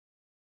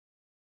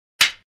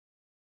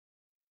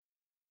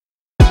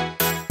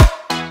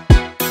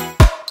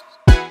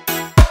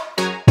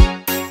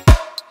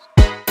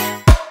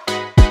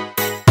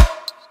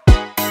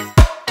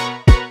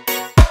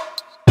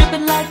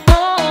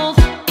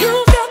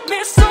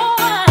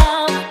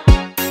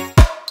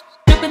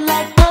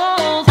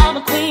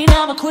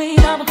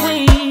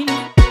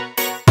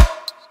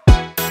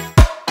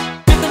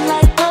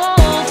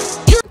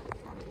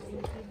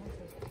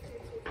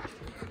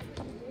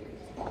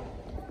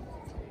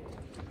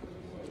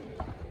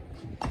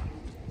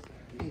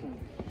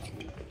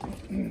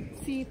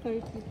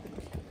30.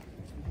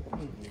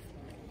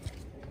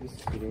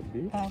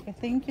 Okay,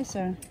 thank you,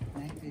 sir.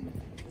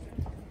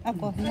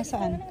 Ako,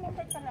 nasaan?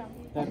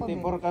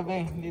 34 ka ba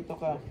eh, dito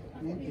ka.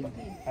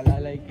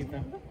 Alalay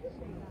kita.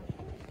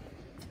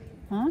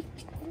 Ha?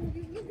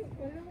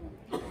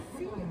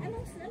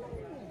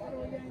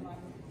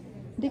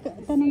 Di ka,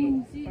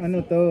 tanong. Ano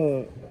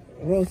to?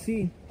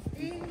 Rosie.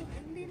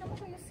 Hindi naman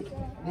kayo siya.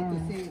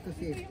 Ito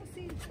si.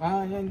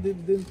 Ah, yan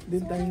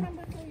din tayo.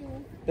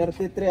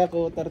 33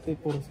 ako,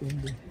 34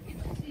 hindi.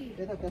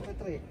 Ito,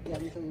 33.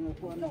 Yan ito yung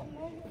upuan.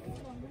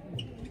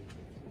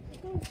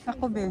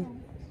 Ako, be.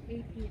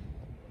 18.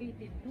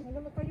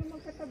 Alam mo kayo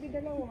magkatabi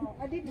dalawa.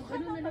 Dito ka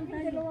na lang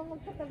tayo. Dalawang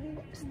magkatabi.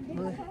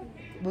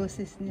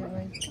 Boses niya,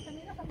 oy.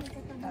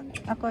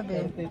 Ako, be.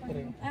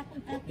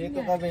 33. Dito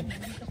ka, be.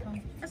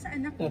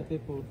 Saan ako?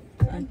 34.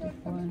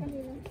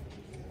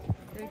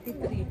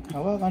 33.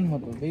 Hawakan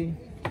mo to, be.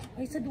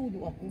 Ay, sa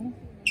dulo ako.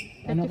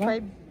 Ano ka?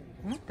 35.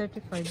 Huh?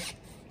 35.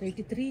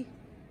 33.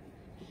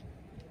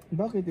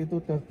 Bakit ito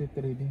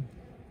 33 din?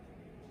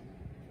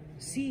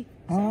 C.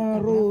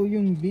 Ro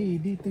yung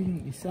B, dito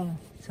yung isa.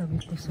 Sabi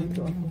ko sa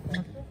Dito ako.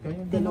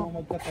 Kayong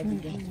dalawa magkatabi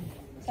dyan.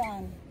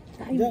 Saan?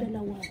 Tayong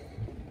dalawa.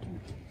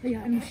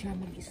 Hayaan mo siya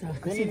mag-isa.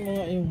 Kunin mo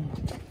nga yung...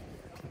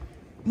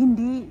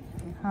 Hindi.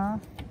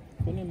 Ha?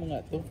 Kunin mo nga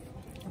to.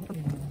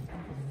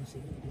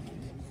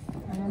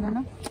 Ano na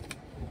na?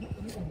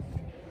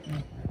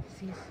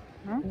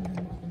 Ha?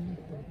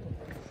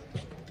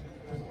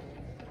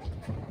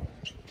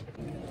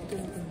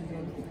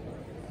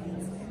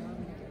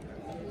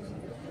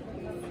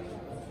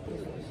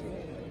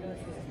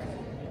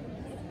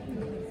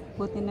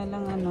 Buti na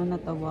lang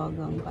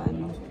natawagan ka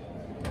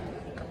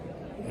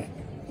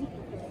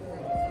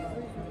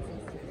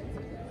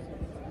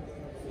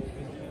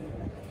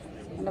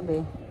Ano ba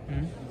eh?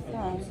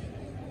 Saan?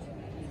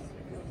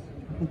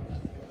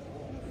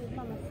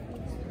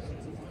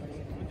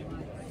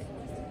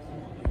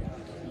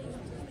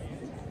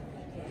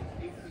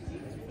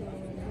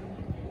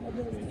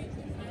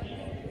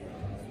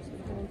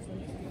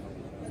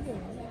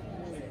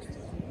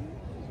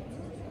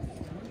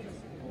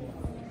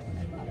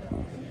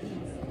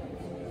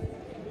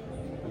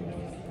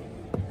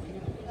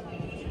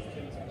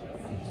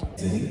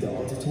 Exiting the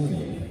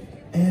auditorium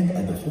and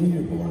at the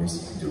foyer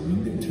doors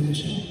during the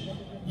intermission.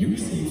 Your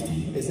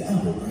safety is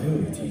our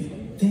priority.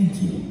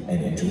 Thank you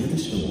and enjoy the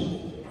show.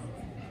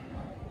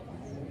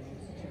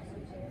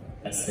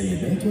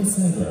 السيدات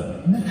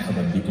والسادة،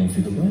 مرحبا بكم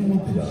في دبي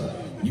أوبرا.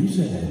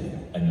 يجب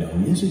أنه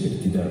يجب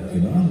ارتداء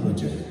قناع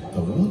الوجه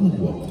طوال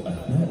الوقت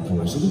أثناء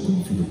تواجدكم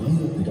في دبي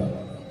أوبرا،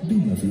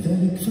 بما في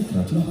ذلك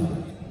فترة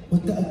العرض،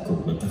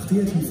 والتأكد من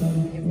تغطية الفم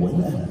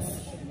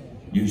والأنف.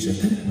 يوجد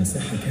ترك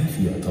مساحة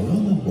كافية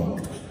طوال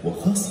الوقت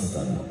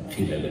وخاصة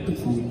خلال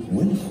الدخول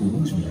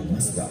والخروج من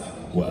المسرح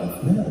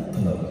وأثناء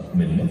الطلب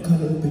من مقهى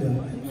الأوبرا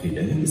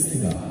خلال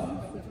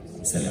الاستراحة.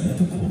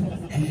 سلامتكم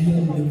هي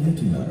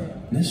أولويتنا.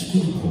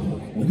 نشكركم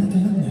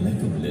ونتمنى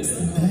لكم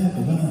الاستمتاع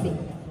معنا.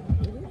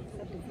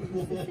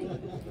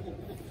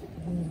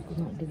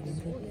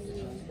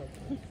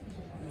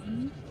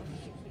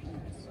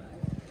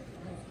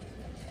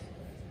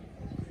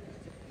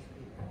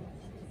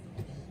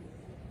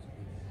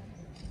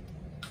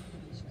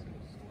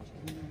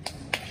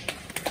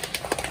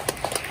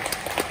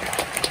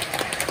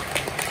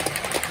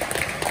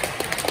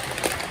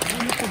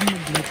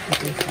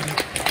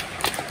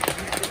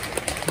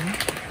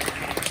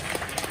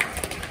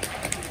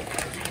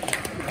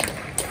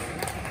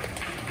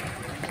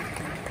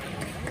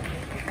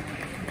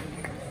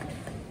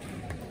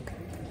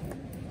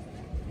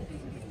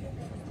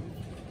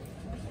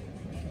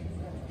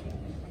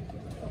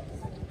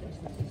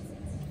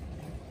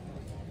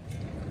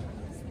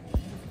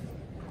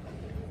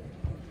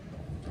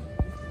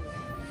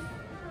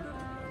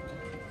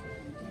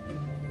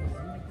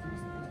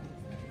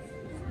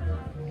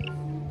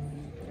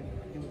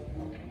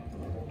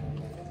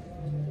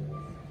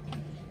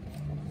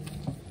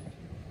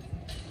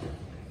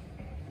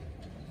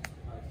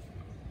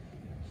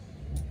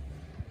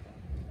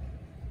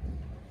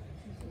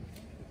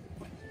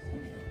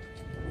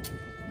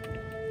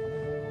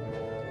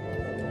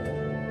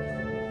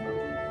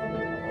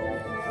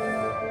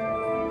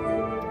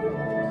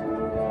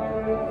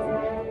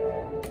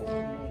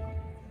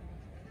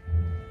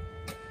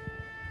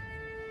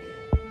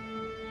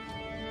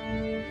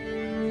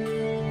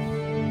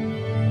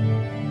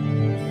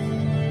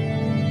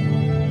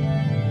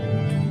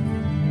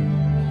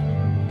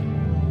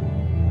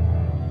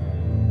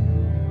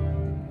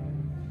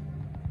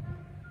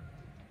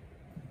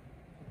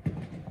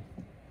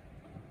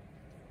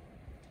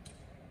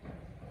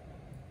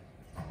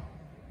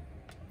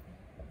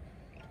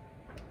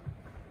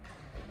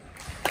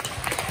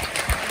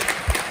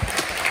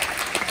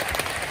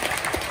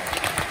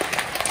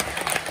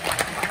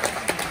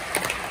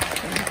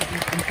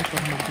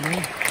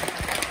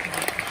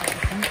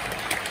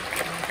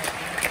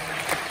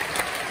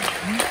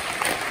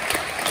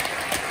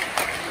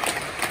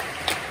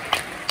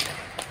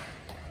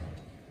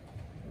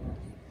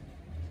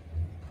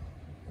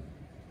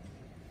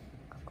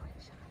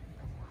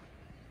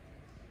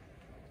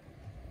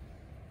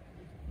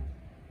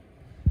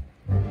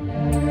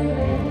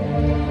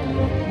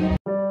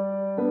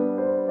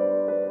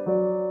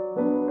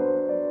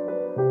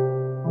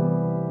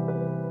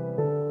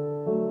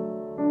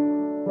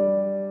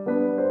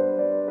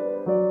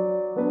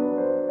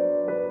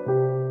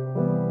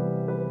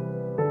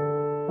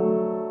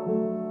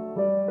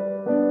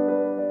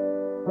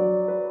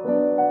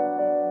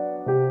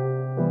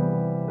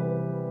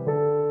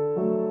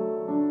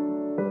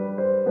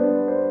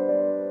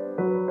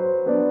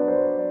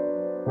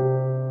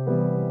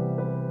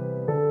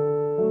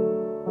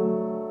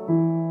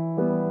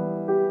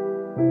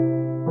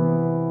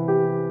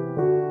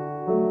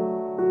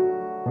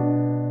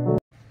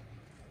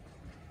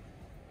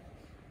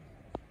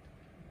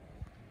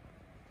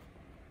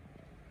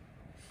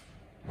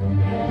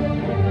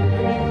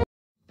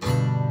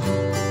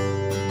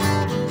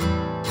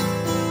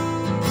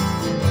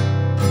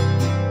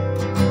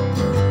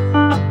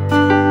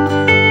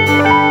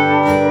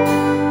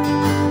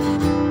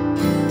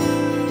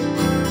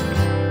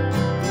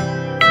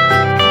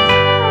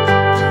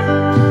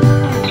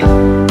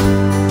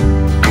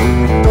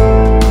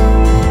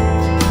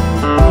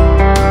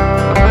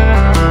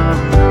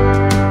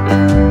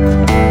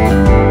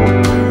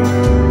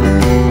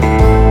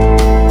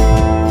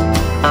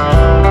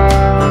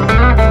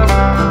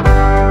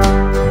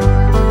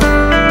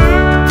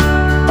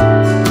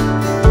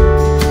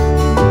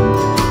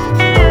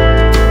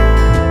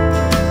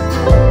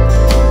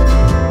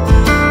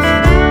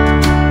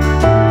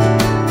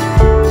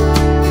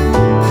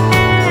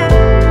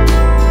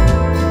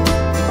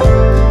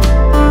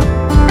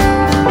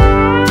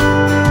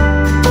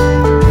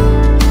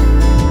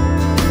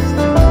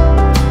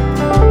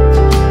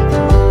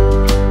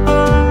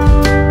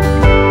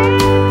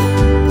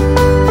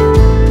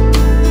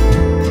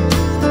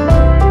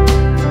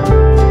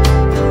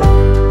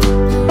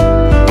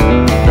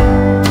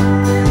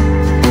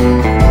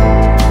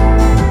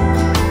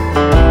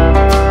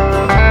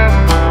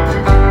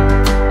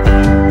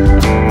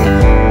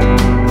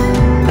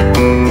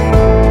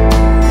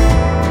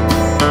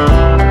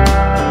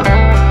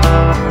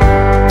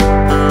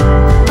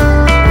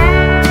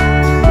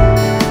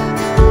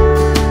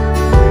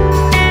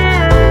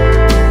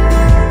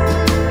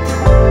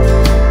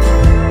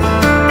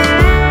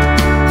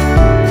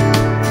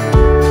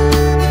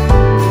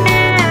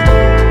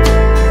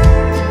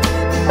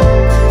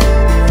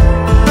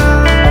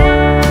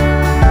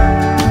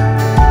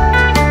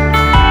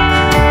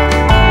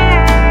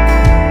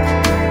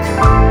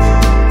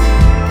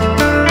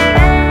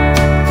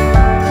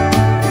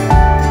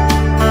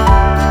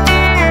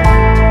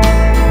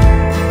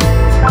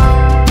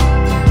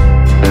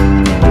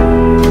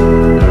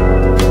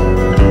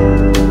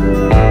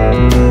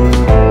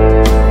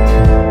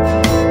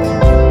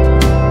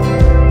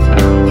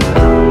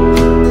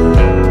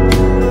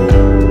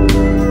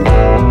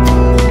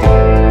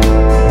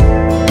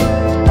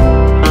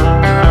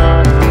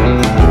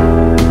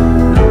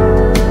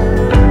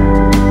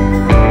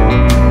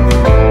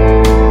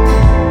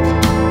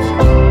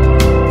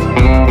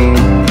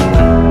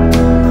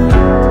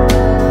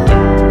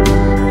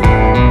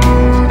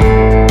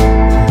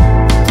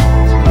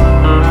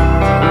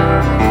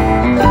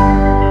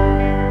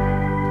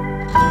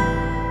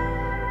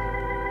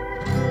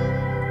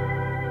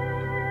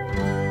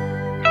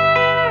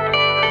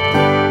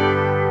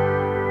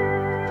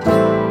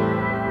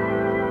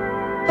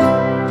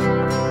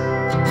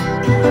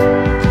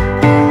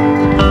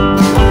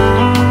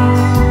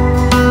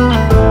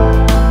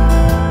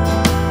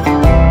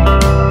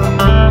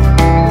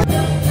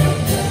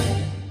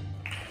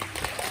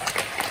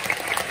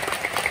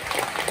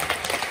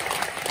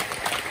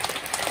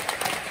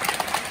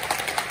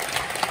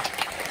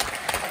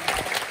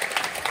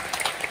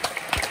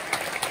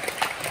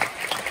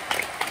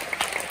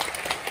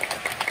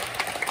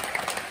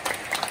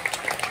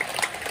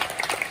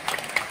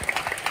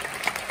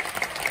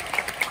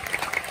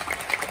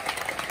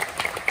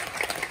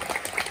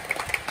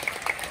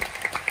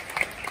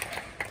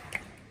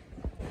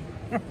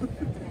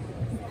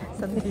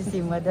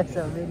 Santissima daw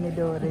sabi ni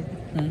Doris.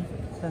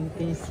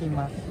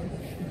 Santissima.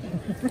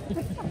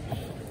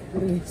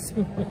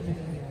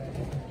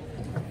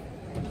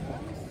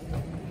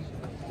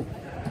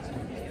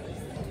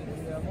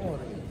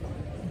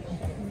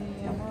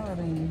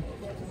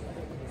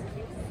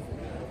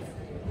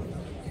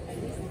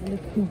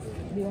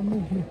 Mi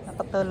amore.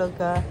 Nakatulog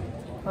ka?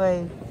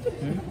 Hoy.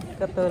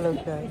 Katulog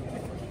ka?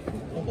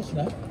 Tapos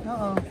na?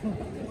 Oo.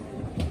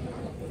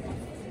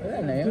 Wala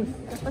na yun.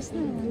 Tapos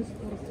na.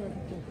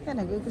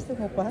 Kaya gusto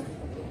mo pa?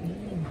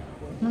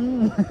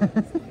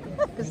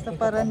 Gusto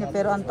pa rin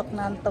pero antok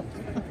na antok.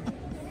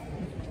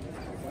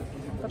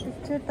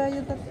 Pa-picture tayo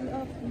tatlo.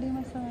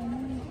 Lima sa ano.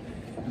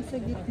 Sa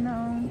gitna.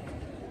 Oh.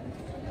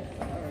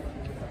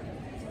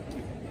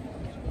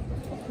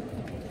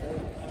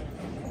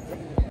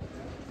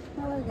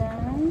 Hello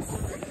guys.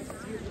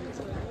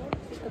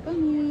 Ito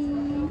kami.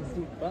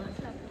 Pa?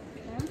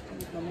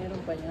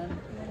 Mayroon pa yan.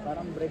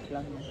 Parang break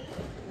lang yan.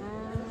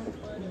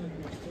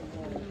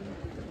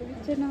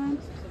 Picture naman.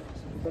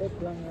 Break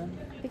lang yan.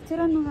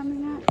 Picturean mo kami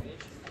nga.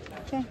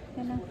 Okay,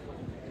 yan lang.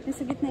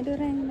 Nasa gitna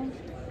Doray.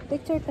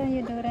 Picture tayo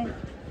Doray.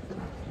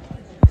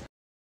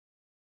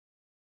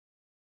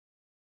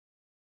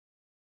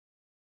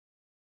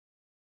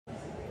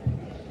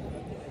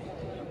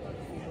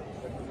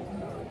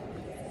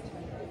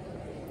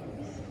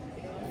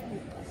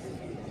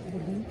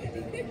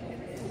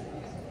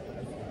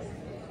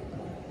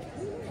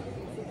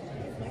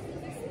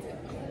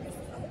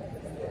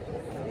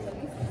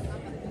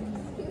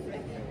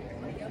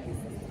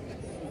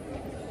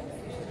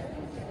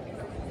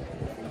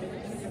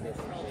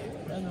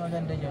 Ano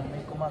maganda dyan?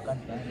 May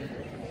kumakanta.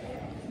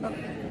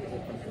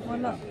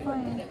 Wala pa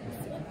eh.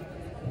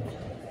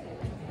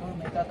 Oh,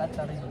 may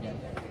kakanta rin dyan.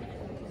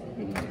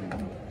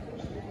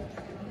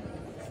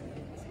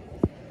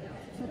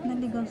 Ba't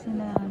naligaw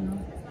sila ano?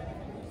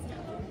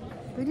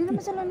 Pwede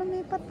naman sila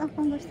lumipat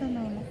kung gusto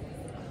nila.